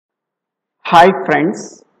Hi friends,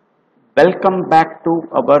 welcome back to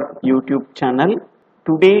our YouTube channel.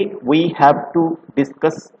 Today we have to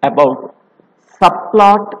discuss about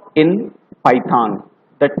subplot in Python.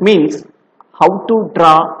 That means how to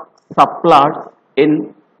draw subplots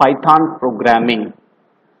in Python programming.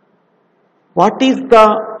 What is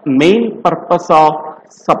the main purpose of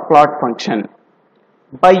subplot function?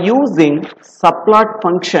 By using subplot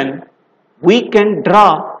function, we can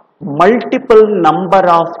draw multiple number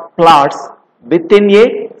of plots within a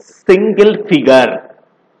single figure.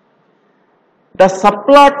 The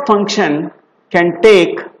subplot function can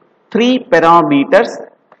take three parameters.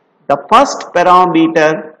 The first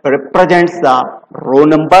parameter represents the row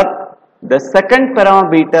number. The second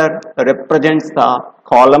parameter represents the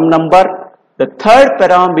column number. The third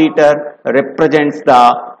parameter represents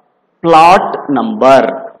the plot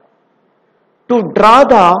number. To draw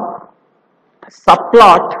the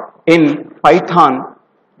subplot in Python,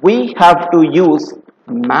 we have to use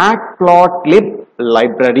Matplotlib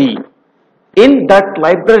library. In that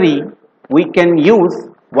library, we can use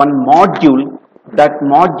one module, that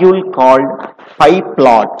module called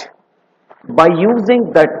PyPlot. By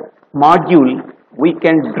using that module, we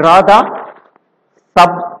can draw the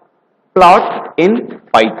subplot in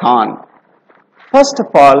Python. First of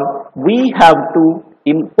all, we have to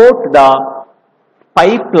import the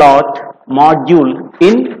PyPlot module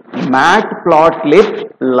in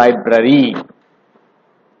Matplotlib library.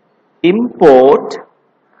 Import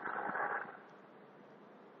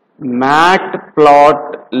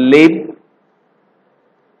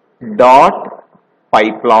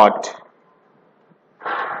matplotlib.pyplot.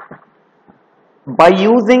 By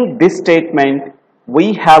using this statement,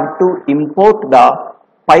 we have to import the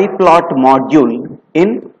PyPlot module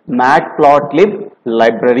in Matplotlib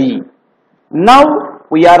library. Now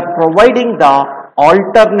we are providing the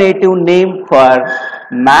alternative name for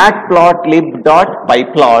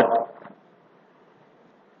matplotlib.pyplot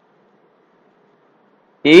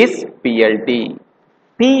is PLT.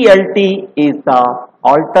 PLT is the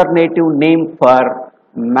alternative name for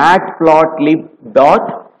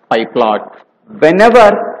matplotlib.pyplot.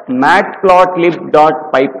 Whenever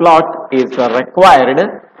matplotlib.pyplot is required,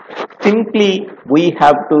 simply we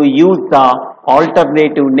have to use the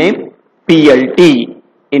alternative name PLT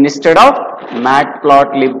instead of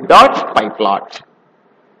matplotlib.pyplot.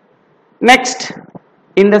 Next,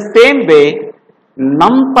 in the same way,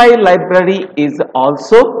 NumPy library is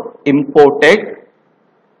also imported.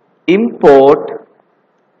 Import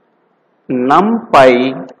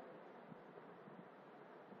NumPy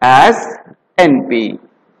as NP.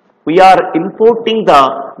 We are importing the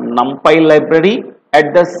NumPy library.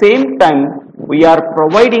 At the same time, we are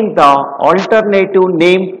providing the alternative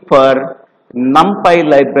name for NumPy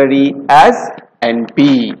library as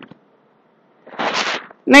NP.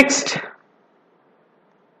 Next,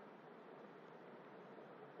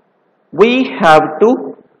 we have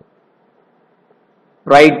to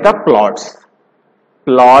write the plots.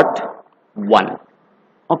 Plot 1.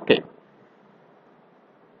 Okay.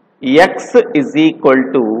 X is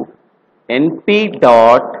equal to np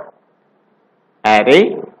dot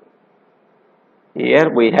array. Here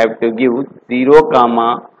we have to give 0,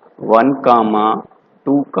 1,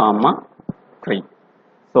 2, 3.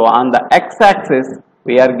 So on the x-axis,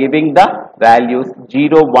 we are giving the values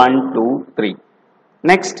 0, 1, 2, 3.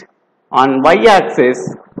 Next, on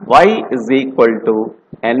y-axis, y is equal to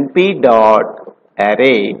np dot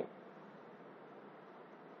array.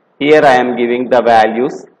 Here I am giving the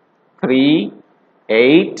values 3,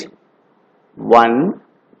 8, 1,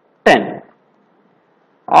 10.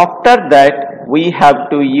 After that, we have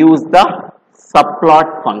to use the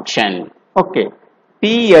subplot function. Okay,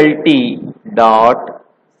 plt dot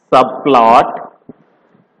subplot.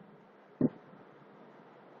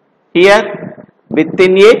 Here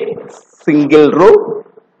within a single row,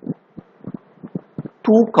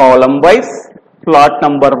 2 column wise, plot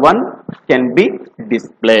number 1 can be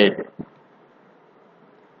displayed.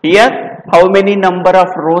 Here, how many number of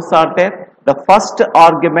rows are there? The first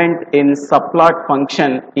argument in subplot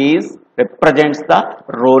function is represents the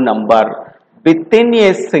row number. Within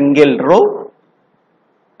a single row,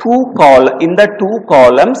 in the 2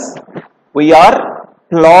 columns, we are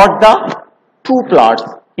plot the 2 plots.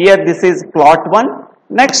 Here this is plot 1.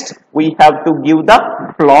 Next, we have to give the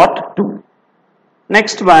plot 2.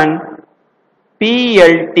 Next one,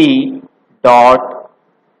 plt dot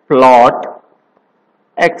plot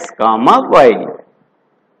x comma y.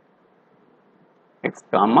 X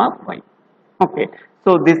comma y. Okay,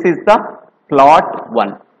 so this is the plot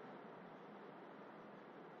 1.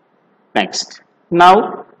 Next,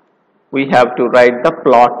 now we have to write the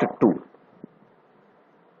plot 2.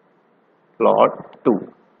 plot 2.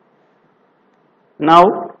 Now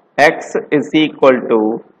x is equal to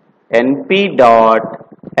np dot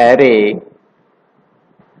array.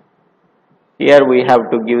 Here we have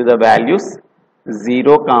to give the values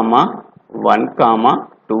 0, 1,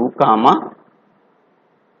 2,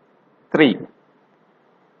 3.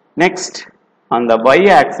 Next, on the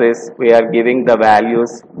y-axis, we are giving the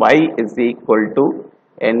values y is equal to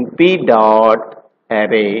np dot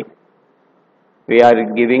array. We are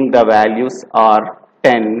giving the values are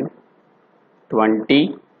 10,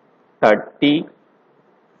 20, 30,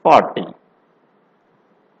 40.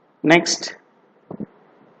 Next,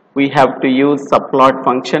 we have to use subplot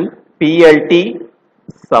function. plt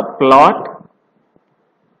subplot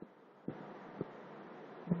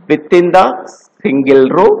within the single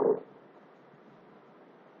row.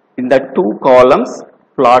 In the 2 columns,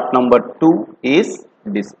 plot number 2 is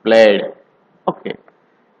displayed. Okay.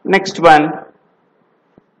 Next one.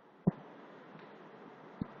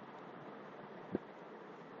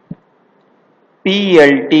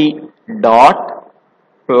 plt dot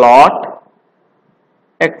plot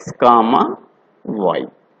x, y.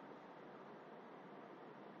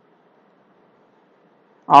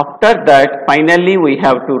 After that, finally we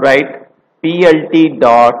have to write plt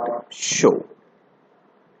dot show.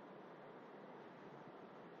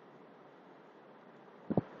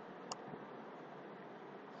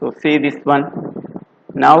 So see this one.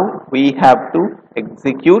 Now we have to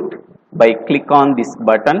execute by click on this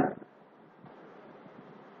button.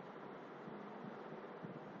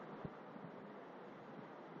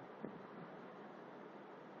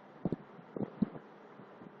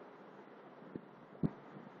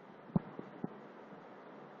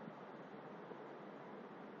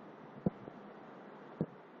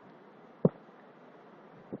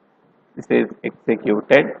 This is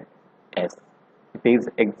executed. Yes, it is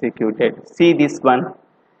executed. See this one.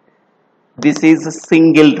 This is a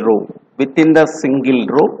single row. Within the single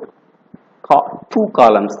row, 2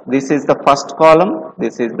 columns. This is the first column.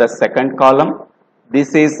 This is the second column.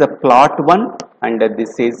 This is the plot 1 and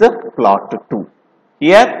this is the plot 2.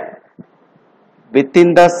 Here,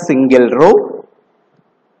 within the single row,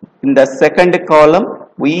 in the second column,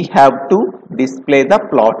 we have to display the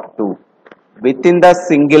plot 2. Within the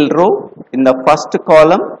single row, in the first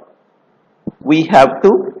column, we have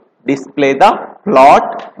to display the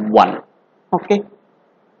plot 1. Okay.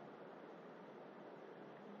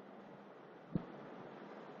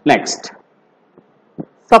 Next,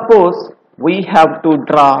 suppose we have to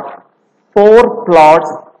draw 4 plots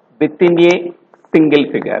within a single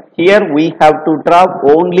figure. Here we have to draw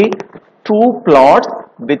only 2 plots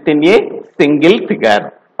within a single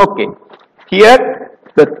figure. Okay. Here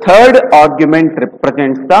the third argument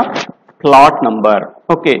represents the plot number.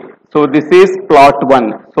 Okay. So this is plot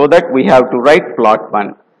 1. So that we have to write plot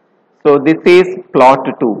 1. So this is plot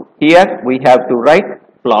 2. Here we have to write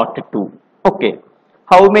plot 2. Okay.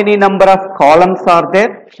 How many number of columns are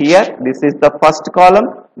there? Here this is the first column.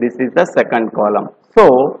 This is the second column.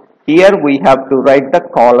 So here we have to write the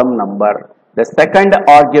column number. The second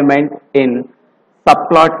argument in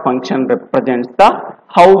subplot function represents the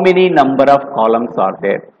how many number of columns are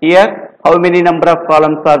there. Here how many number of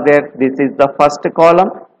columns are there? This is the first column.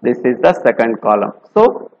 This is the second column.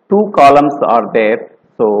 So 2 columns are there.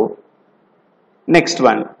 So next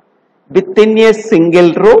one. Within a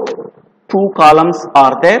single row, 2 columns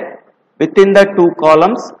are there. Within the 2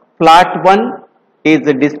 columns, plot 1 is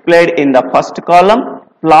displayed in the first column.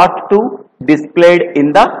 Plot 2 displayed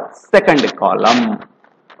in the second column.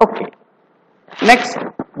 Okay. Next,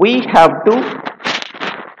 we have to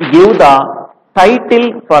give the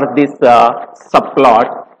title for this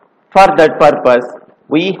subplot. For that purpose,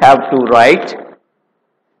 we have to write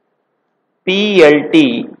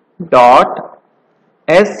plt dot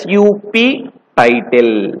sup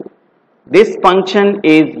title. This function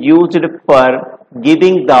is used for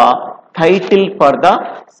giving the title for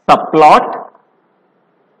the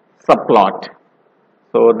subplot.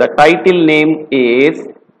 So the title name is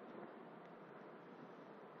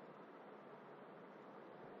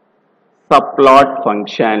subplot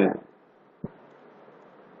function.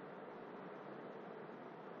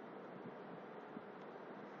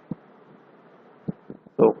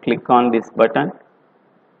 So click on this button.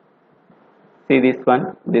 See this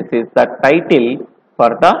one. This is the title for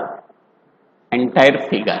the entire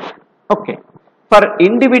figure. Okay. For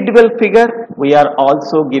individual figure, we are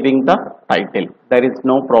also giving the title. There is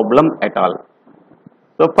no problem at all.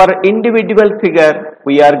 So for individual figure,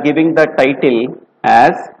 we are giving the title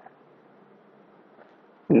as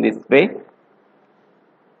in this way.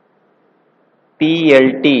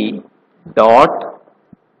 plt dot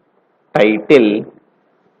title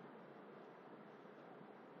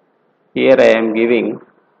Here I am giving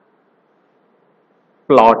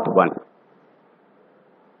plot 1.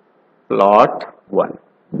 Plot 1.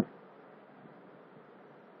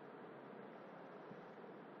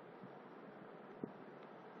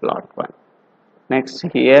 Plot 1. Next,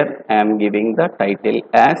 here I am giving the title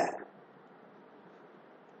as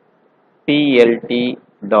plt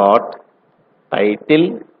dot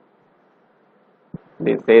title.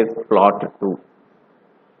 This is plot 2.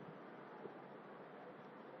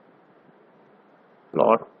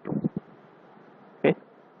 Plot 2. Okay.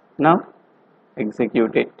 Now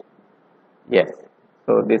execute it. Yes.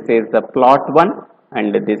 So this is the plot 1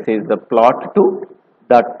 and this is the plot 2.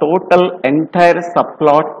 The total entire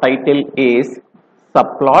subplot title is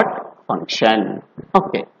subplot function.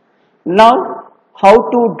 Okay. Now how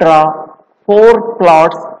to draw 4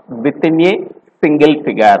 plots within a single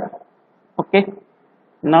figure. Okay.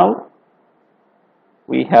 Now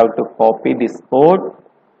we have to copy this code.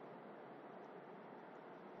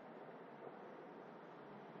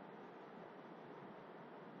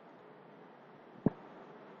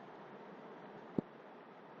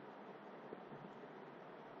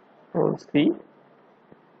 So see,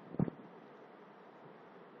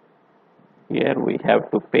 here we have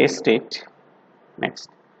to paste it. Next.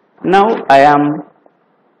 Now I am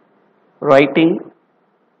writing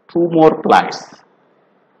 2 more plots.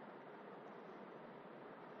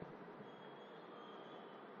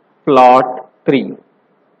 Plot 3.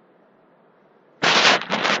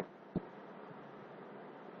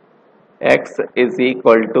 X is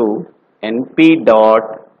equal to np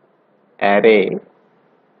dot array.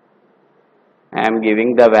 I am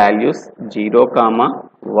giving the values 0,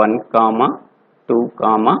 1, 2,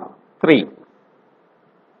 3.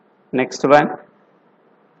 Next one,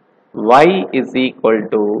 y is equal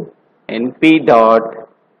to np dot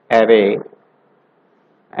array.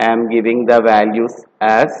 I am giving the values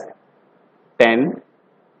as 10,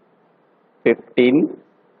 15,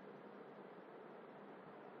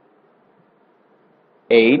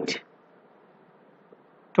 8,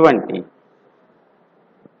 20.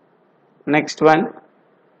 Next one,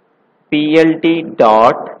 plt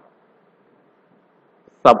dot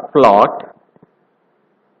subplot.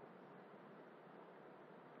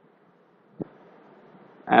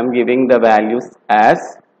 I am giving the values as,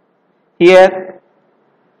 here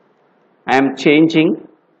I am changing,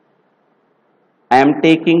 I am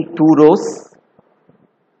taking 2 rows,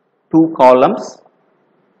 2 columns,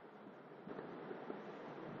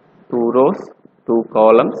 2 rows, 2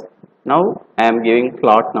 columns. Now I am giving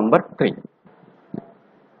plot number 3.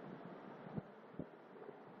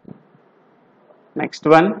 Next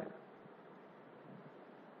one,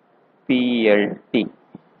 plt.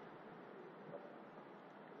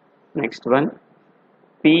 Next one,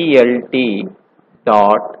 plt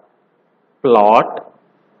dot plot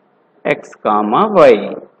x,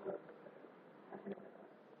 y.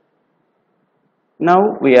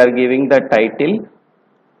 Now we are giving the title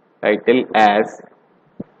as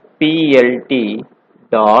plt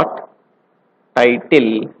dot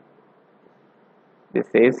title. This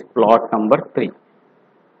is plot number 3.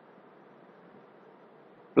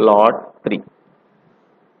 Plot 3.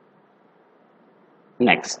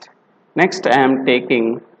 Next I am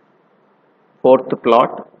taking 4th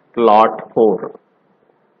plot, plot 4.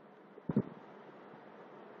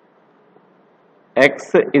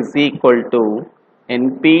 X is equal to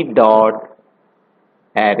np dot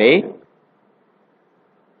array.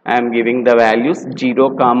 I am giving the values 0,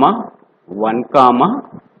 1,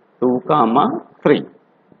 2, 3.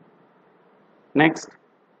 Next,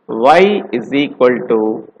 y is equal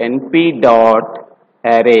to np dot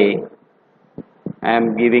array. I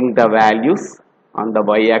am giving the values on the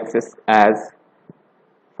y axis as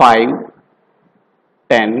 5,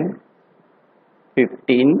 10,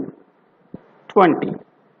 15, 20.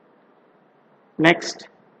 Next,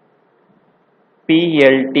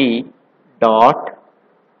 plt dot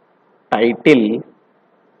title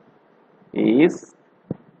is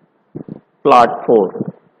plot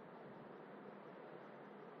 4.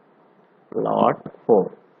 Plot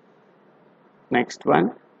 4. Next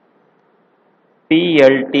one,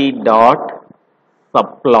 plt dot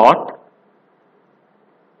subplot.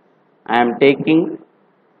 I am taking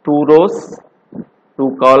 2 rows,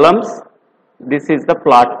 2 columns. This is the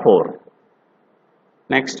plot 4.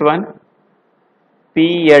 Next one,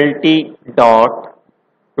 plt dot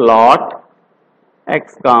plot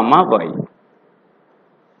x, y.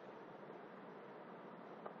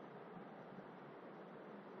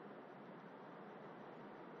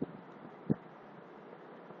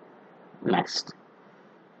 Next,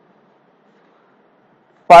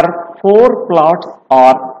 for 4 plots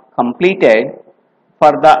are completed,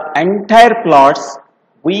 for the entire plots,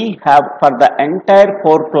 for the entire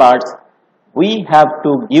 4 plots, we have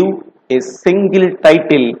to give a single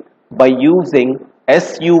title by using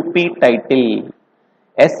SUP title.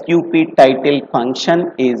 SUP title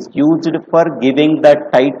function is used for giving the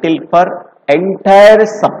title for entire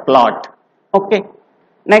subplot. Okay.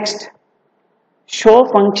 Next, show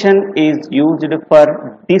function is used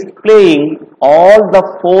for displaying all the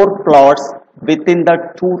 4 plots within the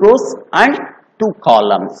 2 rows and 2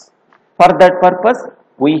 columns. For that purpose,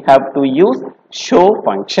 we have to use show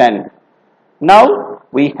function. Now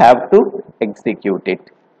we have to execute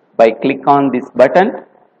it. By click on this button,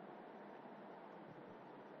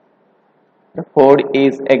 the code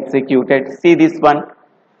is executed. See this one.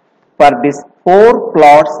 For this 4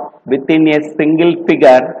 plots within a single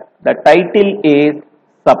figure, the title is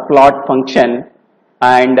subplot function,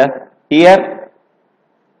 and here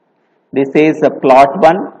this is a plot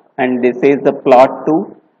 1 and this is the plot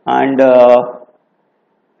 2 and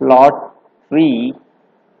plot 3.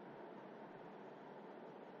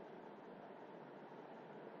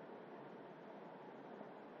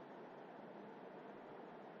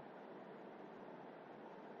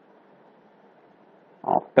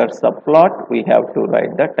 After subplot, we have to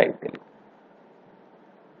write the title.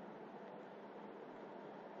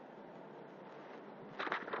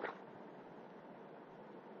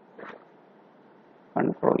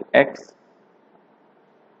 Control X.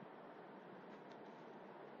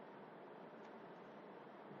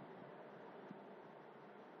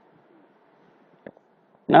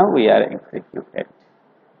 Now we are executed.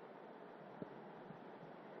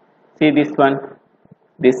 See this one.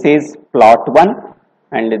 This is plot 1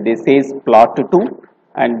 and this is plot 2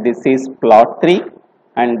 and this is plot 3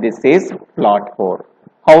 and this is plot 4.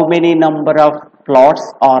 How many number of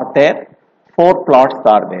plots are there? 4 plots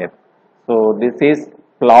are there. So this is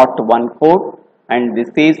plot 1 code and this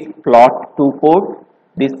is plot 2 code,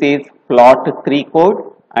 this is plot 3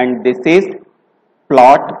 code and this is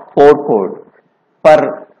plot 4 code.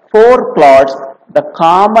 For 4 plots, the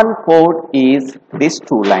common code is these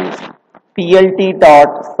 2 lines.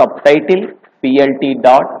 plt.subtitle,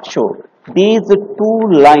 plt.show. These 2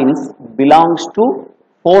 lines belongs to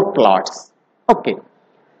 4 plots. Okay.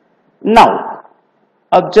 Now,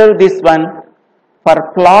 observe this one. For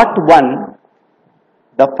plot 1,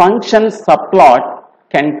 the function subplot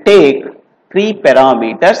can take 3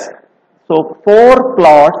 parameters. So, 4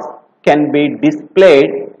 plots can be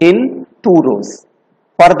displayed in 2 rows.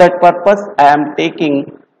 For that purpose, I am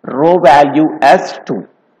taking row value as 2.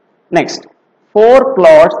 Next, 4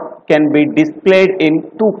 plots can be displayed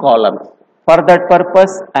in 2 columns. For that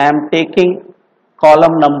purpose, I am taking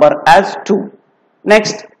column number as 2.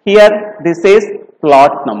 Next, here this is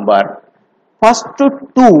plot number. First two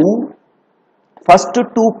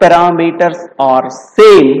parameters are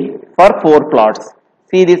same for 4 plots.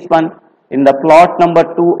 See this one. In the plot number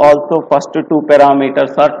 2 also first 2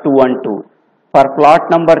 parameters are 2 and 2. For plot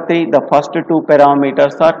number 3, the first 2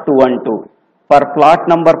 parameters are 2 and 2. For plot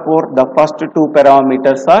number 4, the first 2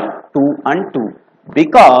 parameters are 2 and 2.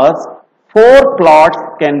 Because 4 plots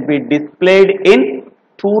can be displayed in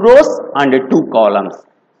 2 rows and 2 columns.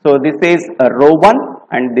 So this is row 1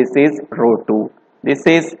 and this is row 2. This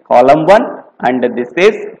is column 1 and this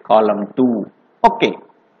is column 2. Okay.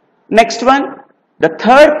 Next one, the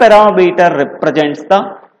third parameter represents the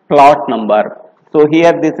plot number. So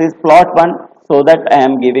here this is plot 1, so that I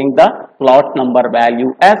am giving the plot number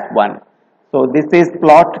value as 1. So this is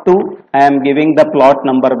plot 2, I am giving the plot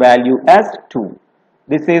number value as 2.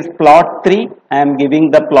 This is plot 3, I am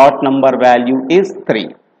giving the plot number value is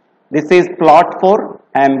 3. This is plot 4,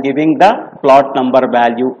 I am giving the plot number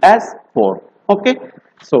value as 4. Okay.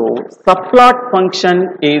 So subplot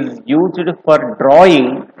function is used for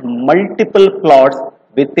drawing multiple plots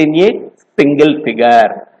within a single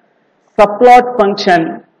figure. Subplot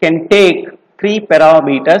function can take 3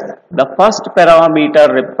 parameters. The first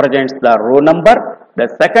parameter represents the row number, the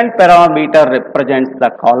second parameter represents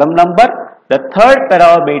the column number, the third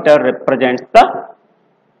parameter represents the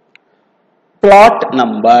plot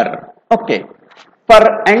number. Okay. For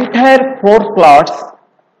entire 4 plots,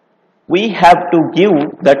 we have to give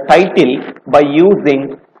the title by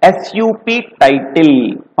using SUP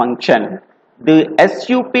title function. The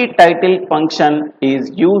SUP title function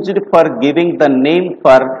is used for giving the name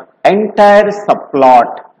for entire subplot.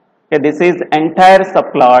 Okay, this is entire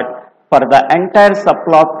subplot. For the entire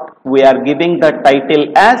subplot, we are giving the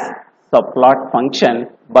title as subplot function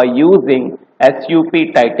by using SUP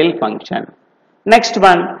title function. Next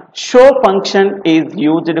one, show function is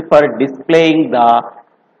used for displaying the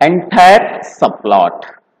entire subplot.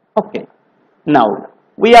 Okay. Now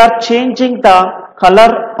we are changing the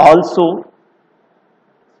color also.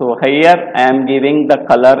 So here I am giving the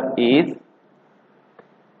color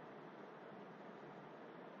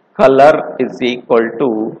is equal to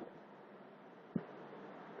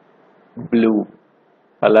blue.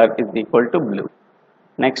 Color is equal to blue.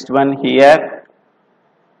 Next one here,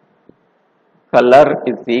 color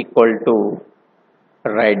is equal to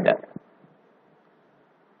red.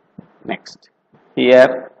 Next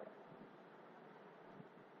here,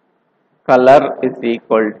 color is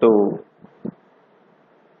equal to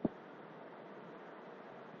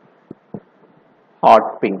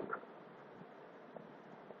hot pink.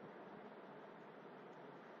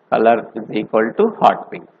 Color is equal to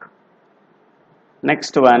hot pink.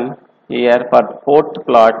 Next one here, for fourth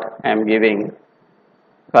plot I am giving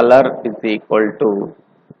color is equal to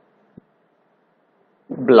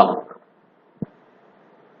black.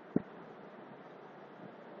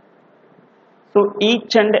 So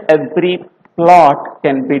each and every plot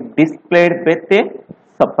can be displayed with a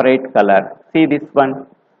separate color. See this one.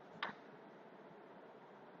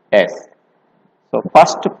 Yes. So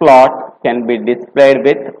first plot can be displayed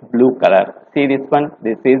with blue color. See this one.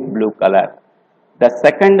 This is blue color. The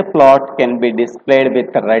second plot can be displayed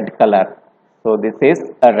with red color. So this is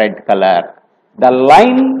a red color. The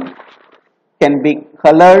line can be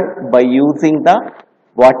colored by using the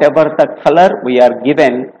whatever the color we are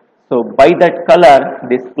given. So by that color,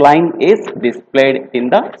 this line is displayed in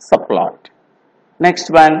the subplot. Next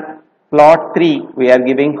one, plot 3, we are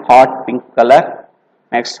giving hot pink color.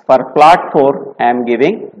 Next, for plot 4, I am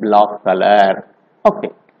giving black color.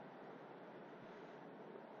 Okay.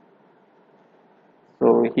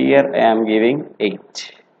 So here I am giving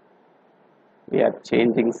 8. We are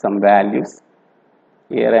changing some values.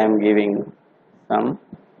 Here I am giving some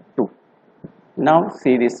 2. Now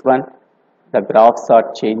see this one. The graphs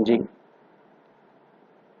are changing.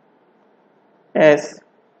 Yes.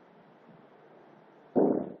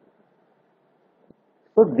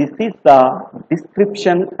 So this is the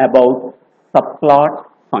description about subplot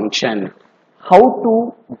function. How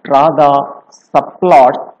to draw the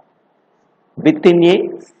subplot within a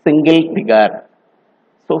single figure.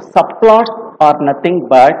 So subplots are nothing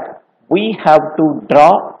but we have to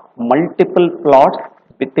draw multiple plots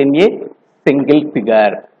within a single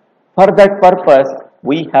figure. For that purpose,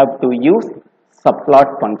 we have to use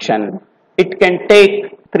subplot function. It can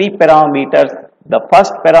take 3 parameters. The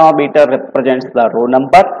first parameter represents the row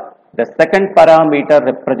number. The second parameter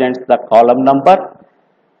represents the column number.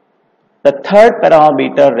 The third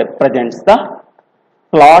parameter represents the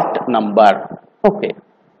plot number. Okay.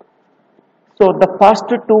 So the first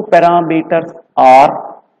 2 parameters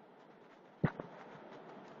are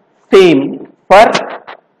same for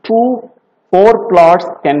 4 plots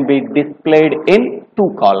can be displayed in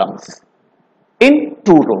 2 columns, in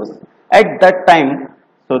 2 rows. At that time,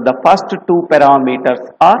 so the first 2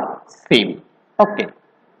 parameters are same. Okay.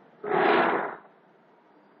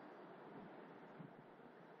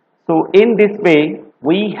 So in this way,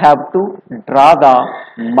 we have to draw the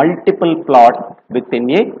multiple plots within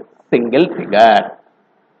a single figure.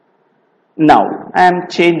 Now I am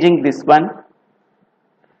changing this one.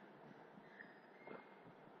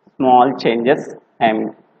 Small changes. I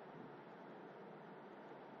am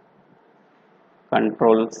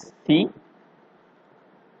Control C.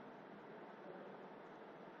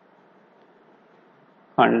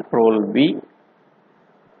 Control V.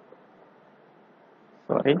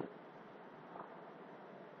 Sorry.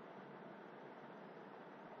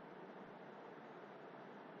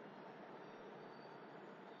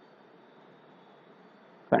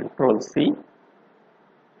 Control C.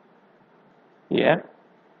 Here.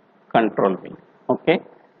 Control V. Okay.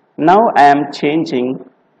 Now I am changing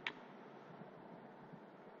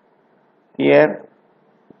here.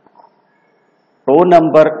 Row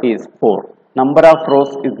number is 4. Number of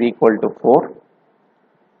rows is equal to 4.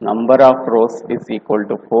 Number of rows is equal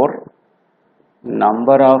to 4.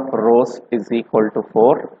 Number of rows is equal to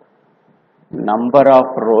 4. Number of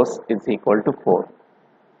rows is equal to 4.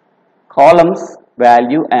 Columns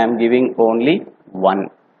value I am giving only 1.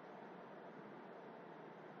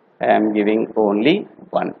 I am giving only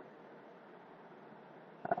 1.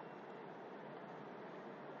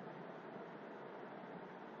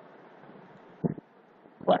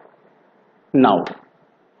 Now,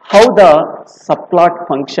 how the subplot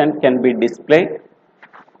function can be displayed?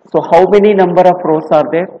 So, how many number of rows are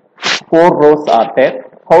there? 4 rows are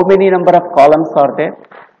there. How many number of columns are there?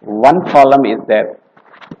 1 column is there.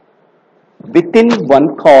 Within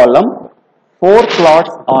 1 column, 4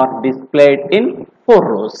 plots are displayed in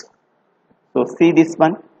 4 rows. So, see this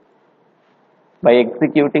one. By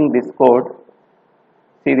executing this code,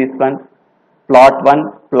 see this one. plot 1,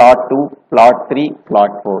 plot 2, plot 3,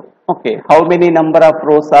 plot 4. Okay, how many number of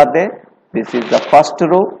rows are there? This is the first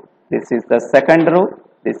row, this is the second row,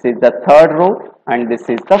 this is the third row, and this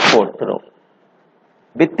is the fourth row.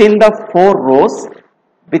 Within the 4 rows,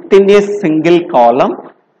 within a single column,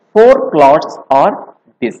 4 plots are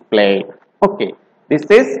displayed. Okay, this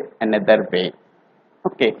is another way.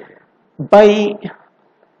 Okay, by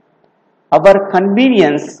our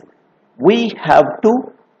convenience, we have to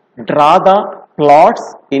draw the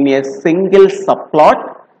plots in a single subplot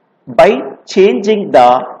by changing the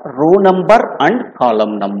row number and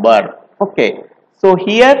column number. Okay, so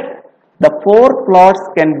here the 4 plots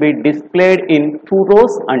can be displayed in 2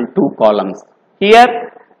 rows and 2 columns.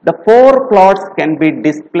 Here the 4 plots can be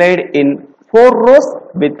displayed in 4 rows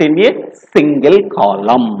within a single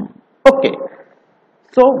column. Okay,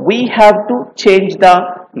 so we have to change the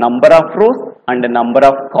number of rows and the number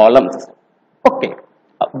of columns. Okay,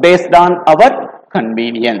 based on our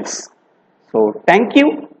convenience. So thank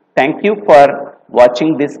you for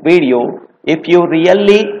watching this video. If you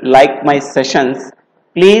really like my sessions,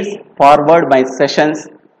 please forward my sessions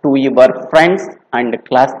to your friends and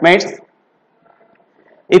classmates.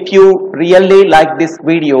 If you really like this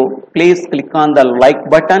video, please click on the like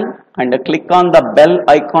button and click on the bell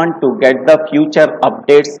icon to get the future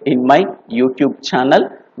updates in my YouTube channel,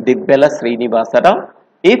 Dibbela Srinivasa Rao.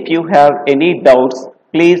 If you have any doubts,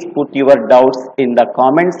 please put your doubts in the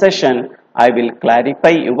comment section. I will clarify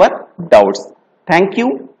your doubts. Thank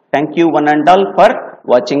you one and all for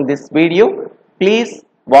watching this video. Please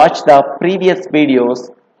watch the previous videos,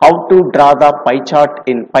 how to draw the pie chart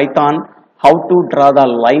in Python, how to draw the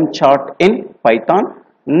line chart in Python.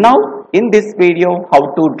 Now in this video,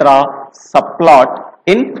 how to draw subplot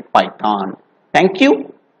in Python. Thank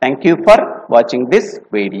you for watching this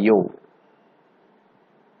video.